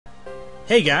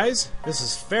Hey guys, this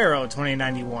is Pharaoh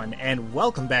 2091, and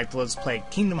welcome back to Let's Play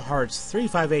Kingdom Hearts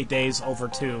 358 Days Over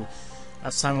 2.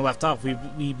 Last time we left off,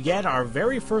 we began our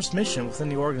very first mission within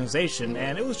the organization,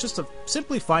 and it was just to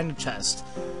simply find a chest.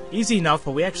 Easy enough,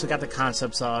 but we actually got the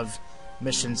concepts of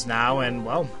missions now, and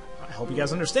well, I hope you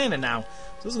guys understand it now.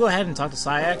 So let's go ahead and talk to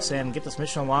Sayax and get this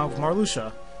mission along with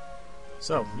Marluxia.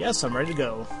 So, yes, I'm ready to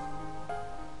go.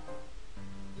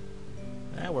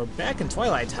 We're back in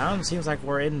Twilight Town. Seems like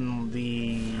we're in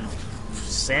the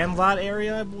Sandlot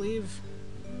area, I believe.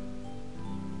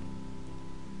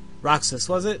 Roxas,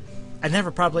 was it? I never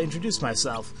properly introduced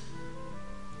myself.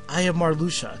 I am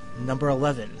Marluxia, number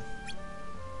 11.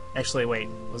 Actually, wait,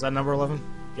 was that number 11?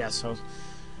 Yes, so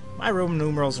my room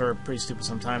numerals are pretty stupid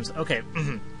sometimes. Okay,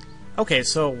 okay,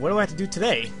 so what do I have to do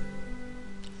today?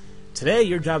 Today,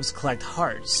 your job is to collect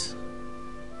hearts.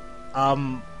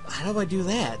 How do I do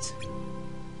that?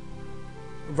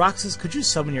 Roxas, could you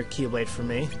summon your Keyblade for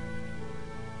me?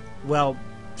 Well,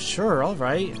 sure,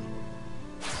 alright.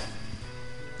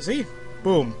 See?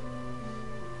 Boom.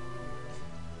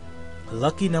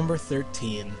 Lucky number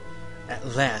 13. At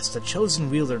last, a chosen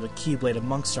wielder of the Keyblade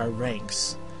amongst our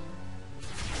ranks.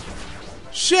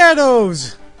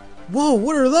 Shadows! Whoa,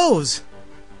 what are those?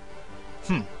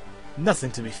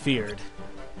 Nothing to be feared.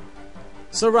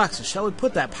 So Roxas, shall we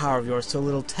put that power of yours to a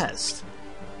little test?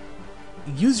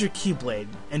 Use your Keyblade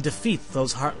and defeat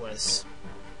those Heartless.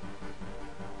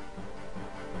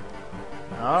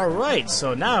 Alright,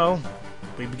 so now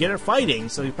we begin our fighting.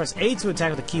 So you press A to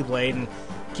attack with the Keyblade and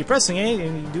keep pressing A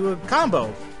and you do a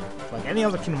combo. Like any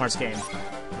other Kingdom Hearts game.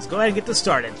 Let's go ahead and get this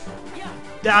started.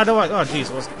 I don't want. Oh jeez.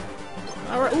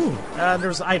 Alright, ooh,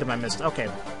 there's an item I missed.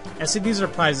 Okay. And see, these are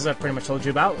the prizes I pretty much told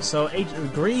you about. So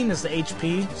green is the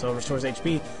HP, so it restores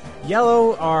HP.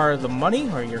 Yellow are the money,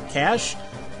 or your cash.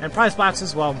 And prize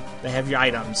boxes, well, they have your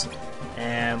items.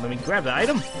 And let me grab the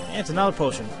item, and it's another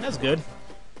potion. That's good.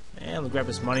 And let me grab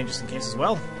this money just in case as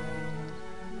well.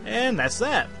 And that's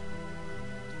that.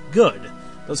 Good.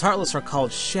 Those Heartless are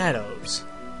called Shadows.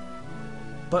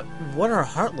 But what are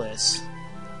Heartless?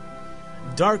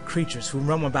 Dark creatures who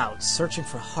roam about, searching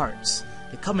for hearts.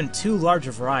 They come in two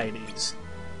larger varieties.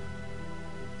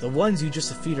 The ones you just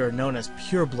defeated are known as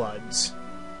Purebloods.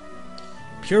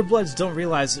 Purebloods don't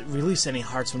release any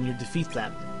hearts when you defeat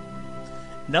them.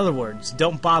 In other words,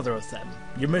 don't bother with them.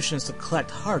 Your mission is to collect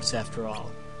hearts after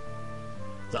all.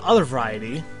 The other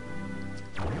variety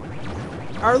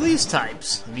are these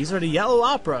types. These are the yellow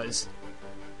operas.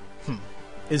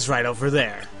 Is right over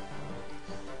there.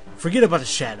 Forget about the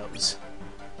shadows.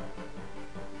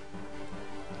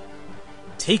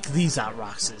 Take these out,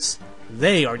 Roxas.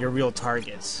 They are your real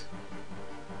targets.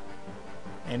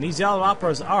 And these yellow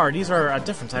operas these are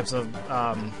different types of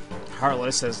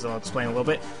Heartless, as they'll explain a little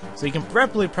bit. So you can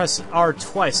rapidly press R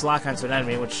twice to lock onto an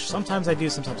enemy, which sometimes I do,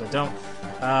 sometimes I don't.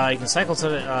 You can cycle to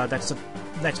the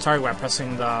next target by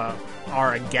pressing the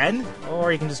R again,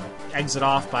 or you can just exit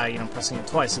off by pressing it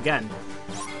twice again.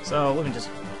 So let me just,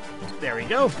 there we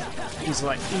go,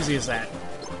 easy as that.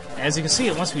 As you can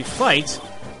see, once we fight,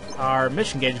 our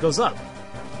mission gauge goes up.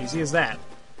 Easy as that.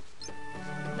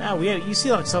 Now, you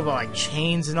see like stuff about like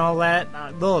chains and all that?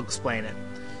 They'll explain it.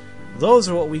 Those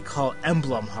are what we call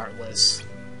emblem Heartless.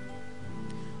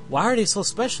 Why are they so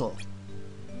special?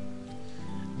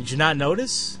 Did you not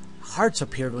notice? Hearts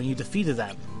appeared when you defeated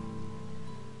them.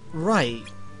 Right.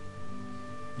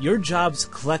 Your job is to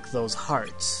collect those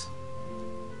hearts.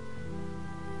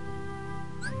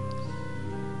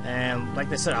 And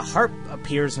like I said, a heart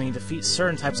appears when you defeat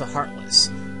certain types of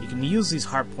Heartless. You can use these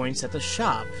heart points at the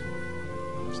shop.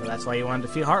 So that's why you want to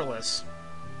defeat Heartless.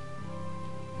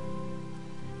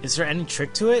 Is there any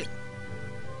trick to it?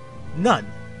 None.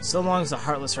 So long as the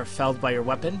Heartless are felled by your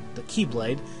weapon, the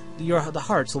Keyblade, the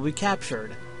hearts will be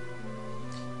captured.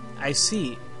 I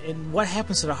see. And what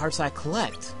happens to the hearts I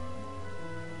collect?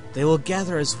 They will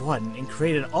gather as one and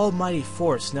create an almighty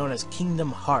force known as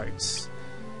Kingdom Hearts.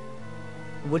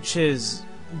 Which is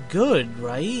good,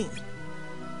 right?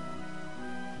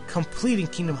 Completing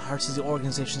Kingdom Hearts is the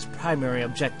organization's primary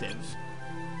objective.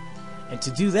 And to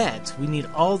do that, we need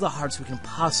all the hearts we can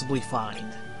possibly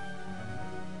find.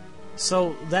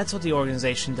 So that's what the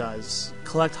organization does.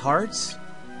 Collect hearts?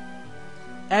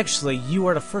 Actually, you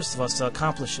are the first of us to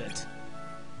accomplish it.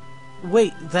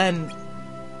 Wait, then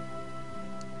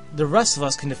the rest of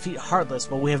us can defeat Heartless,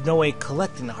 but we have no way of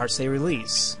collecting the hearts they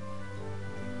release.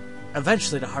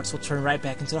 Eventually, the hearts will turn right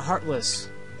back into the Heartless.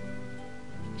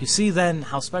 You see, then,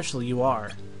 how special you are.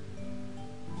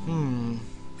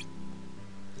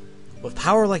 With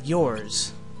power like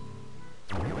yours...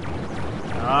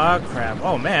 Ah, crap.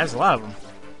 Oh, man, that's a lot of them.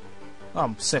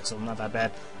 Oh, 6 of them, not that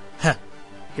bad. Heh.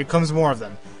 Here comes more of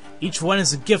them. Each one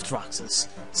is a gift, Roxas.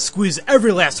 Squeeze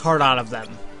every last heart out of them.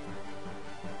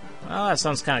 Well, that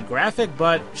sounds kind of graphic,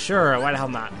 but sure, why the hell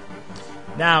not?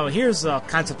 Now, here's the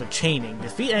concept of chaining.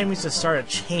 Defeat enemies to start a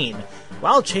chain.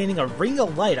 While chaining, a ring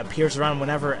of light appears around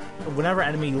whenever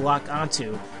enemy you lock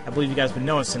onto. I believe you guys have been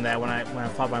noticing that when I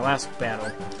fought my last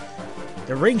battle.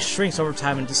 The ring shrinks over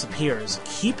time and disappears.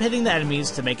 Keep hitting the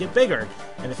enemies to make it bigger,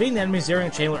 and defeating the enemies during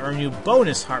a chain will earn you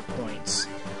bonus heart points.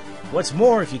 What's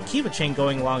more, if you keep a chain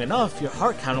going long enough, your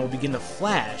heart counter will begin to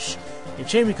flash. Your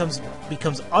chain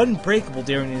becomes unbreakable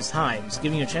during these times,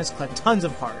 giving you a chance to collect tons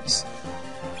of hearts.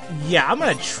 Yeah, I'm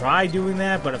gonna try doing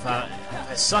that, but if I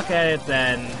suck at it,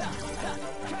 then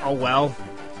oh well.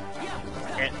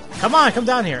 Come on, come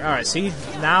down here. All right, see,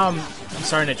 now I'm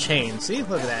starting to chain. See,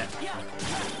 look at that.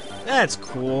 That's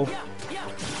cool.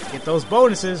 Get those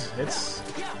bonuses.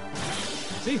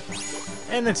 See,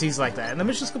 and it's easy like that, and the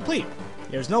mission's complete.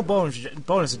 There's no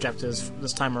bonus objectives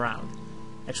this time around.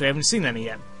 Actually, I haven't seen any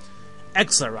yet.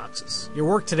 Excellent, Roxas. Your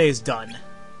work today is done.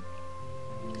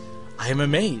 I am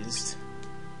amazed.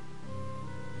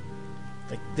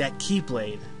 Like that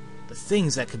Keyblade. The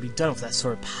things that could be done with that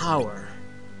sort of power.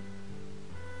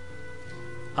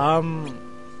 I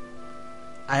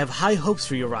have high hopes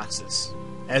for you, Roxas.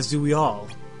 As do we all.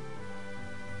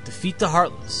 Defeat the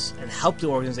Heartless and help the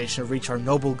organization reach our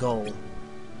noble goal.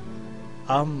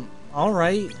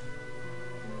 Alright.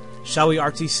 Shall we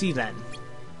RTC then?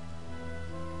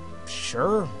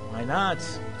 Sure, why not?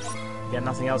 We got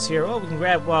nothing else here. Oh, we can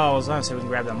grab, well, I was gonna say we can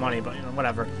grab that money, but, you know,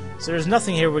 whatever. So there's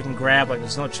nothing here we can grab, like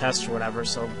there's no chest or whatever,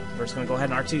 so we're just gonna go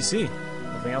ahead and RTC.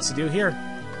 Nothing else to do here.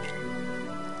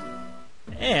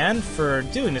 And for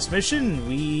doing this mission,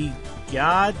 we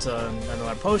got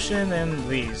another potion and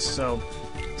these, so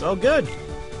it's all good.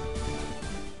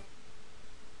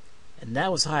 And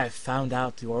that was how I found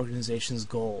out the organization's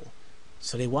goal.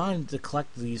 So they wanted to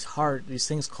collect these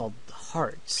things called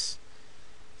hearts.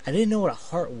 I didn't know what a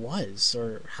heart was,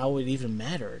 or how it even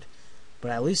mattered, but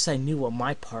at least I knew what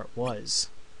my part was.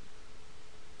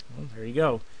 Well, there you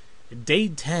go. Day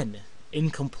 10,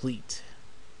 incomplete.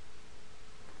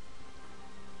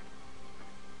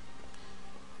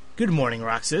 Good morning,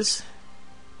 Roxas.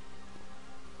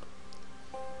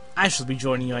 I shall be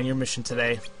joining you on your mission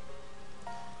today.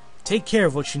 Take care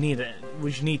of what you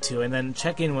need to, and then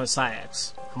check in with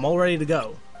Sayax. I'm all ready to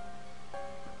go.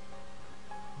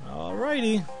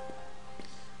 Alrighty.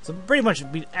 So pretty much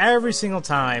every single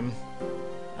time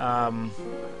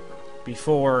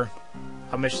before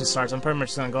a mission starts, I'm pretty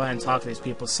much going to go ahead and talk to these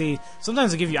people. See,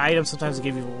 sometimes they give you items, sometimes they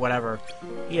give you whatever.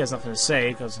 He has nothing to say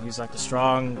because he's like the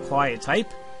strong, quiet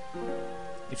type.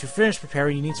 If you're finished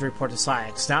preparing, you need to report to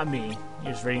Sayax, not me.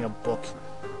 You're just reading a book.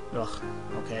 Ugh,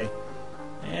 okay.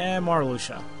 And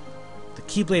Marluxia. The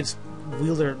Keyblade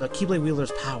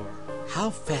wielder's power. How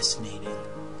fascinating.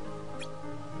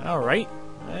 Alright.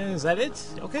 Is that it?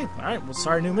 Okay, alright, we'll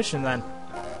start a new mission then.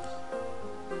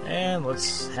 And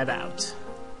let's head out.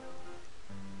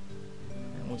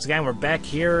 And once again, we're back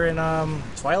here in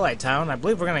Twilight Town. I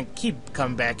believe we're gonna keep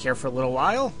coming back here for a little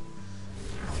while.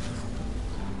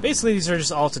 Basically, these are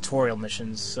just all tutorial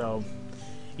missions, so...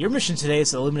 Your mission today is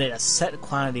to eliminate a set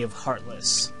quantity of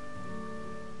Heartless.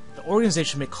 The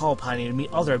organization may call upon you to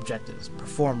meet other objectives,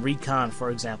 perform recon,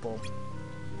 for example.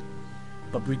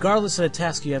 But regardless of the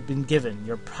task you have been given,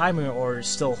 your primary orders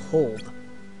still hold.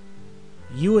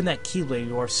 You and that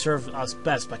Keyblade will serve us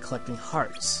best by collecting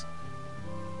hearts.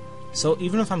 So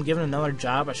even if I'm given another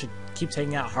job, I should keep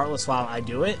taking out Heartless while I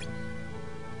do it?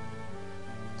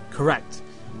 Correct.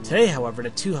 Today, however, the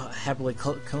two happily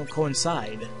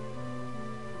coincide.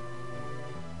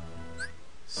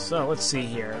 So, let's see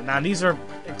here. Now, these are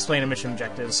explained mission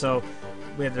objectives, so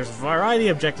there's a variety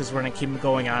of objectives we're going to keep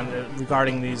going on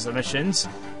regarding these missions,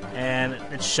 and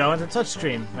it's shown at the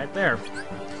touchscreen right there.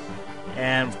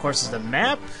 And, of course, is the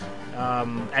map.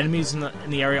 Enemies in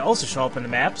the area also show up in the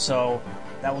map, so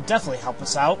that will definitely help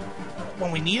us out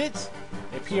when we need it.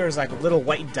 They appear as like little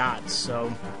white dots,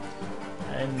 so...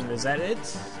 And is that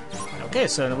it? Okay,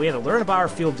 so we have to learn about our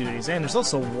field duties, and there's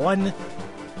also one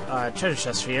treasure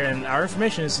chest here, and our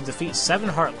information is to defeat 7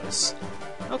 Heartless.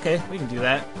 Okay, we can do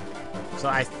that. So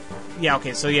yeah,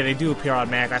 okay, so yeah, they do appear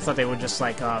automatic. I thought they would just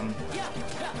like, I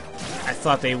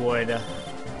thought they would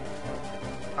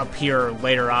appear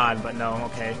later on, but no,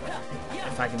 okay.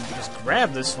 If I can just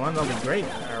grab this one, that'll be great.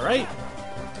 Alright.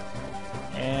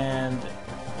 And,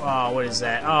 oh, what is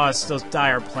that? Oh, it's those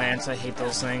dire plants. I hate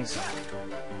those things.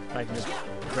 If I can just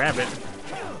grab it.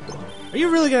 Are you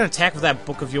really gonna attack with that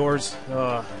book of yours?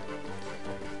 Ugh.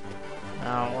 Oh,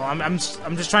 well, I'm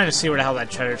just trying to see where the hell that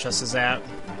treasure chest is at.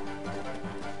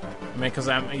 mean, because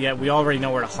yeah, we already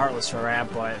know where the Heartless are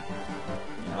at, but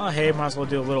oh, hey, might as well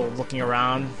do a little looking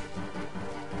around.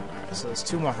 Alright, so there's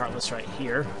 2 more Heartless right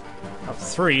here. Up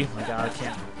 3. My God, I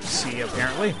can't see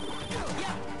apparently.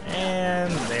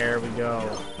 And there we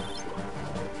go.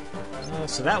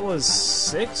 So that was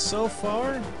 6 so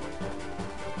far.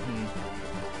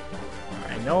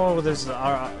 I know there's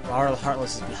our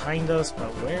Heartless is behind us, but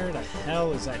where the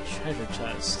hell is that treasure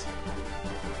chest?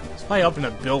 It's probably up in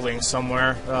a building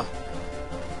somewhere. Ugh.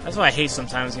 That's what I hate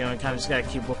sometimes, you know, you kind of just gotta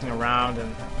keep looking around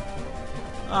and...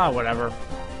 whatever.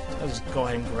 I'll just go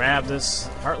ahead and grab this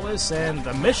Heartless, and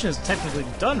the mission is technically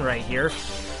done right here.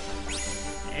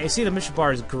 And you see the mission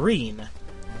bar is green.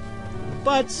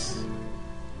 But...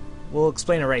 we'll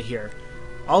explain it right here.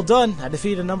 All done. I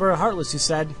defeated a number of Heartless, you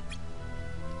said.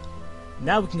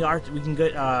 Now we can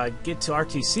get to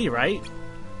RTC, right?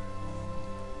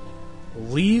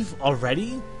 Leave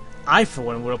already? I, for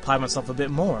one, would apply myself a bit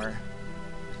more.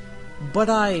 But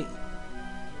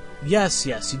Yes,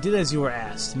 you did as you were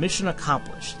asked. Mission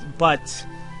accomplished. But...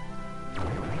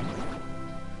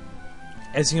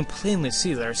 as you can plainly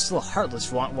see, there are still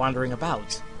Heartless wandering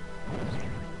about.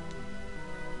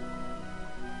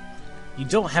 You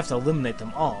don't have to eliminate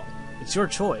them all. It's your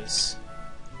choice.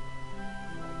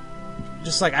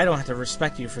 Just like I don't have to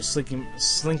respect you for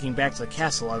slinking back to the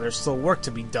castle while there's still work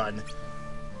to be done.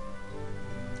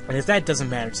 And if that doesn't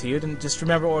matter to you, then just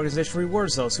remember organization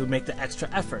rewards those who make the extra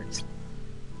effort.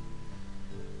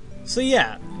 So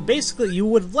yeah, basically you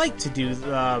would like to do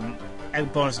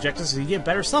bonus objectives so you get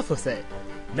better stuff with it.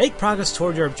 Make progress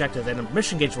toward your objective and a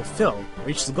mission gauge will fill.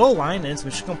 Reach the goal line and it's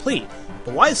mission complete.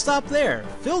 But why stop there?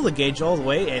 Fill the gauge all the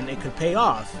way and it could pay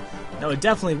off. No, it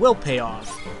definitely will pay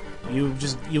off. You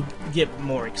get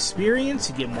more experience,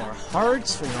 you get more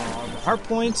hearts, heart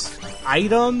points,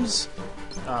 items,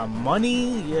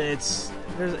 money.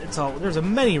 There's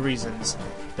many reasons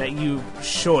that you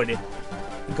should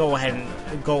go ahead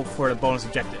and go for the bonus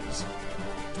objectives.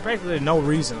 There's practically no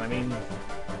reason. I mean,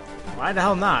 why the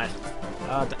hell not?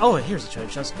 Oh, here's the treasure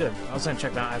chest. Good. I was gonna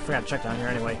check down. I forgot to check down here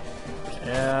anyway.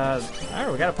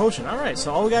 Alright, we got a potion. Alright,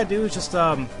 so all we gotta do is just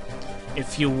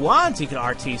if you want, you can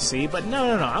RTC, but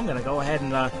no. I'm gonna go ahead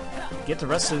and get the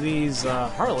rest of these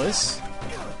Heartless.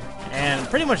 And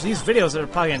pretty much these videos are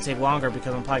probably gonna take longer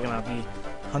because I'm probably gonna be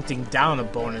hunting down the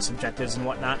bonus objectives and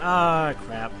whatnot.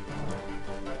 Crap.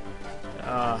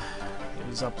 It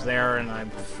was up there and I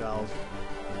fell.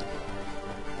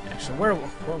 Actually,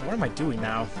 what am I doing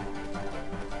now?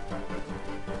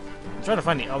 I'm trying to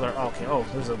find the other... okay, oh,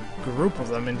 there's a group of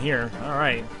them in here.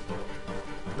 Alright.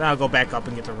 Now I'll go back up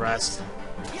and get the rest.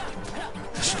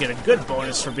 I should get a good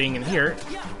bonus for being in here.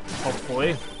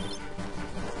 Hopefully.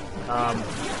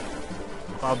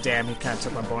 Oh, damn, he kind of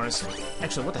took my bonus.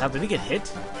 Actually, what the hell? Did he get hit?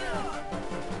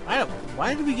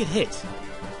 Why did we get hit?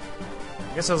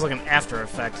 I guess that was like an after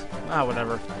effect.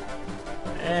 Whatever.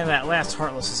 And that last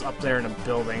Heartless is up there in a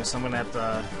building, so I'm gonna have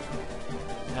to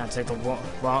take the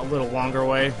little longer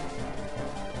way.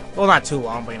 Well, not too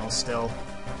long, but still.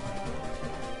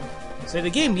 So the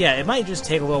game, yeah, it might just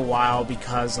take a little while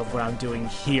because of what I'm doing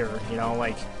here.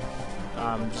 Like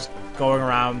just going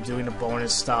around doing the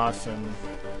bonus stuff, and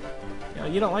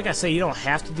you don't, like I say, you don't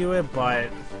have to do it, but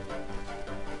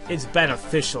it's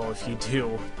beneficial if you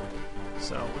do.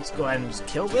 So let's go ahead and just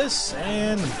kill this,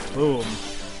 and boom.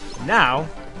 Now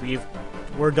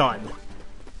we're done.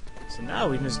 So now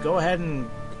we can just go ahead and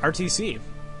RTC.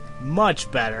 Much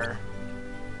better.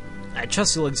 I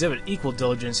trust you'll exhibit equal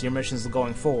diligence in your missions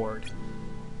going forward.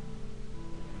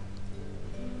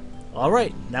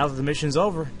 Alright, now that the mission's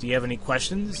over, do you have any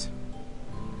questions?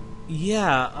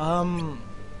 Yeah,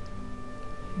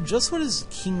 just what is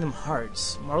Kingdom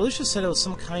Hearts? Marluxia said it was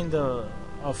some kind of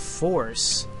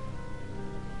force.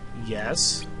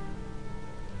 Yes.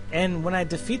 And when I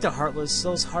defeat the Heartless,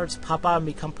 those hearts pop out and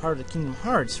become part of the Kingdom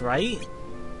Hearts, right?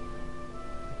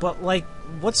 But, like,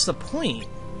 what's the point?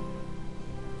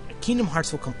 Kingdom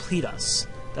Hearts will complete us.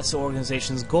 That's the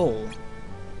organization's goal.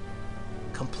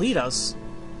 Complete us?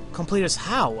 Complete us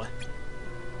how?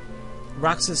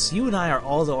 Roxas, you and I are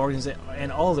all the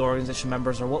organization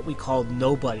members are what we call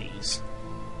nobodies.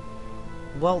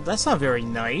 Well, that's not very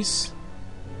nice.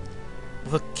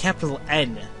 With a capital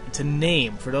N, it's a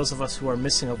name for those of us who are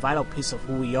missing a vital piece of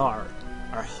who we are,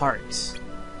 our hearts.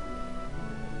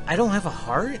 I don't have a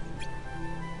heart?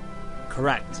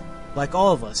 Correct. Like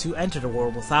all of us, you enter the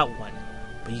world without one,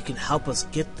 but you can help us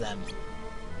get them.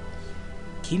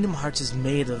 Kingdom Hearts is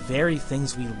made of the very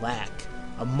things we lack,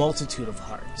 a multitude of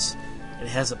hearts. It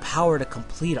has the power to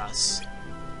complete us.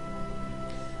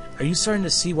 Are you starting to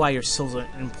see why you're so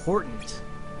important?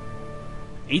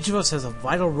 Each of us has a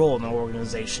vital role in our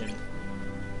organization.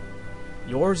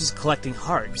 Yours is collecting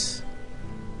hearts.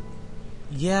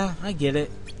 Yeah, I get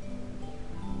it.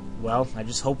 Well, I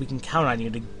just hope we can count on you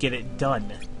to get it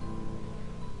done.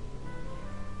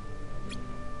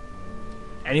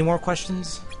 Any more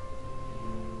questions?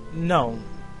 No.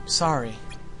 Sorry.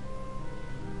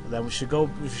 Then we should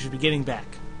be getting back.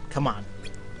 Come on.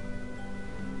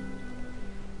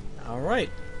 Alright.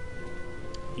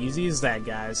 Easy as that,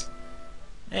 guys.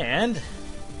 And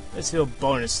let's see what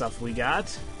bonus stuff we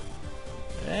got.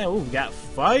 Ooh, we got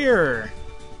fire!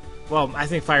 Well, I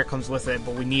think fire comes with it,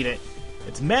 but we need it.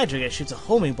 It's magic. It shoots a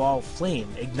homing ball of flame.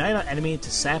 Ignite an enemy to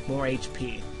sap more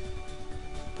HP.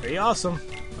 Pretty awesome.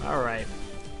 Alright.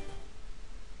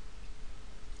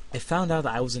 I found out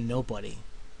that I was a nobody.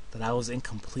 That I was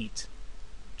incomplete.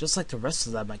 Just like the rest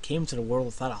of them, I came to the world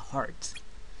without a heart.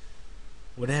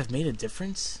 Would it have made a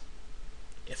difference?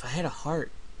 If I had a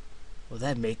heart, would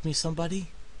that make me somebody?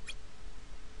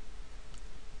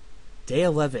 Day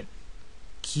 11.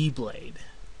 Keyblade.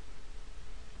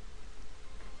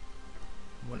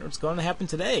 Wonder what's going to happen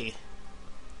today.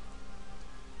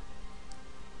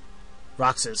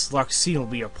 Roxas, Larxene will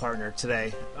be your partner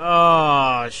today.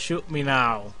 Oh, shoot me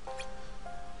now.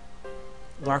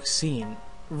 Larxene.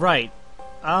 Right.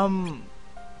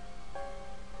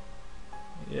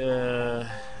 Yeah,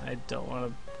 I don't want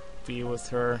to be with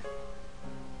her.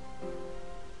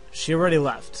 She already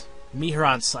left. Meet her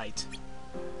on site.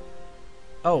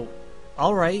 Oh,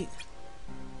 alright.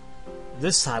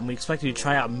 This time, we expect you to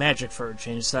try out magic for a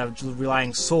change instead of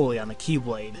relying solely on the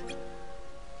Keyblade.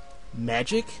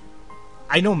 Magic?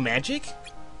 I know magic?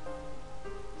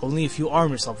 Only if you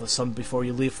arm yourself with some before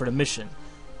you leave for the mission.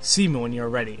 See me when you're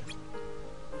ready.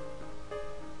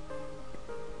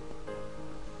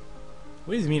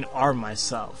 What do you mean, arm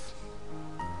myself?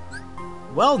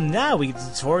 Well, now we get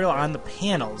the tutorial on the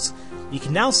panels. You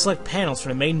can now select panels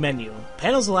from the main menu.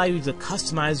 Panels allow you to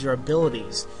customize your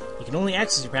abilities. You can only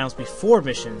access your panels before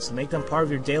missions to make them part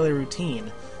of your daily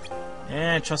routine.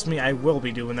 And trust me, I will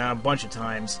be doing that a bunch of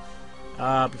times.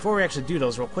 Before we actually do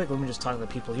those real quick, let me just talk to the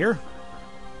people here.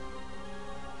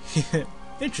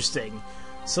 Interesting.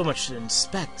 So much to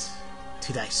inspect,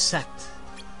 to dissect.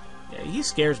 Yeah, he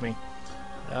scares me.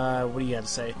 What do you have to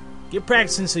say? Get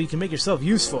practicing so you can make yourself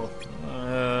useful.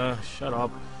 Shut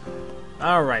up.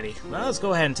 Alrighty, now let's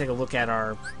go ahead and take a look at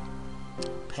our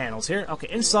panels here. Okay,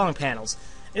 installing panels.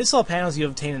 Install panels you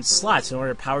obtain in slots in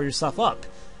order to power yourself up.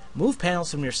 Move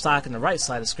panels from your stock on the right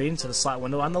side of the screen to the slot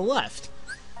window on the left.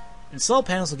 Install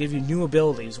panels will give you new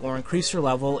abilities or increase your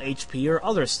level, HP, or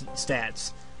other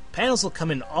stats. Panels will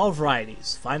come in all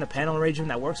varieties. Find a panel arrangement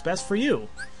that works best for you.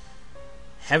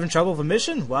 Having trouble with a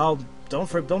mission? Well,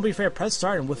 don't be afraid to press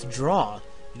start and withdraw.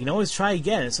 You can always try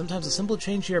again, and sometimes a simple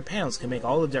change to your panels can make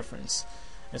all the difference.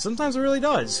 And sometimes it really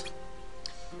does.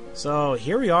 So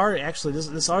here we are. Actually,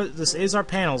 this is our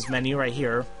panels menu right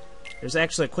here. There's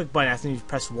actually a quick button. I think you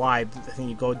press Y. I think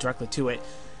you go directly to it.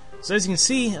 So as you can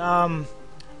see,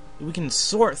 we can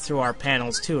sort through our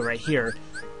panels too right here.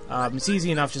 It's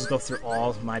easy enough just to go through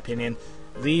all, in my opinion.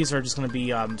 These are just going to be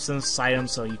synthesis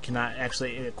items, so you cannot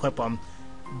actually equip them.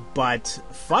 But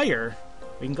fire,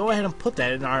 we can go ahead and put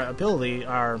that in our ability,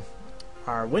 our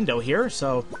window here.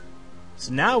 So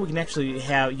now we can actually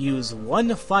use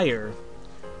one fire.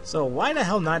 So why the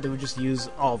hell not do we just use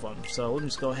all of them? So let me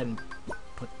just go ahead and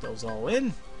put those all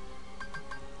in.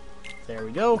 There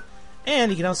we go. And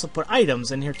you can also put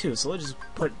items in here too. So let's just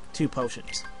put 2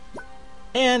 potions.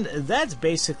 And that's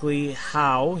basically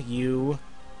how you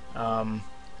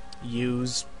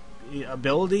use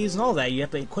abilities and all that. You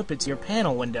have to equip it to your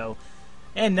panel window.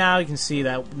 And now you can see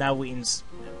that now we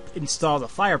install the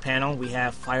fire panel, we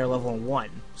have fire level 1.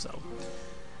 So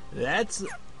that's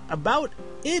about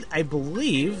it, I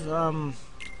believe. And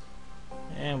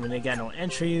when they got no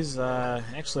entries,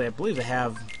 actually I believe they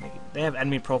have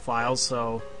enemy profiles,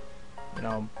 so you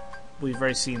know we've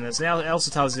already seen this. It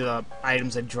also tells you the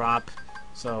items that drop,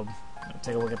 so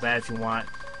take a look at that if you want.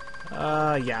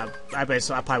 Yeah, I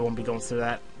probably won't be going through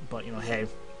that, but you know, hey.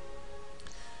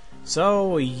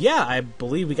 So yeah, I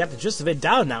believe we got the gist of it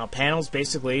down now. Panels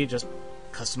basically just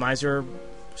customize your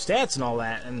stats and all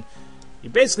that, and you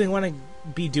basically want to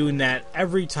be doing that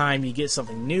every time you get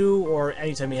something new or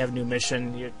anytime you have a new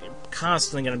mission. You're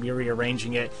constantly going to be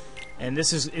rearranging it, and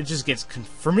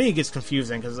for me it gets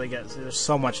confusing because there's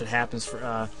so much that happens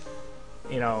for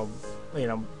you know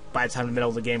by the time the middle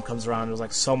of the game comes around, there's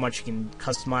like so much you can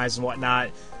customize and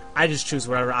whatnot. I just choose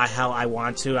whatever hell I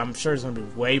want to. I'm sure there's going to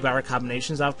be way better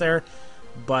combinations out there,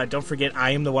 but don't forget, I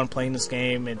am the one playing this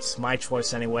game. It's my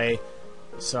choice anyway.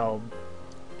 So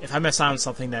if I miss out on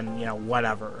something, then you know,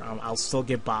 whatever. I'll still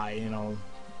get by. You know,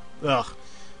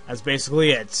 that's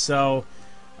basically it. So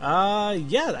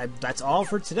Yeah, that's all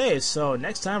for today. So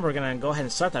next time we're gonna go ahead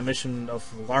and start that mission of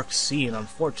Lark Scene,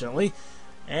 unfortunately,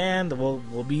 and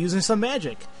we'll be using some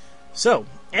magic. So,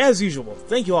 as usual,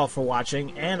 thank you all for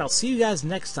watching, and I'll see you guys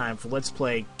next time for Let's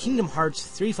Play Kingdom Hearts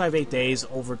 358 Days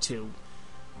Over 2.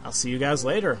 I'll see you guys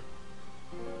later.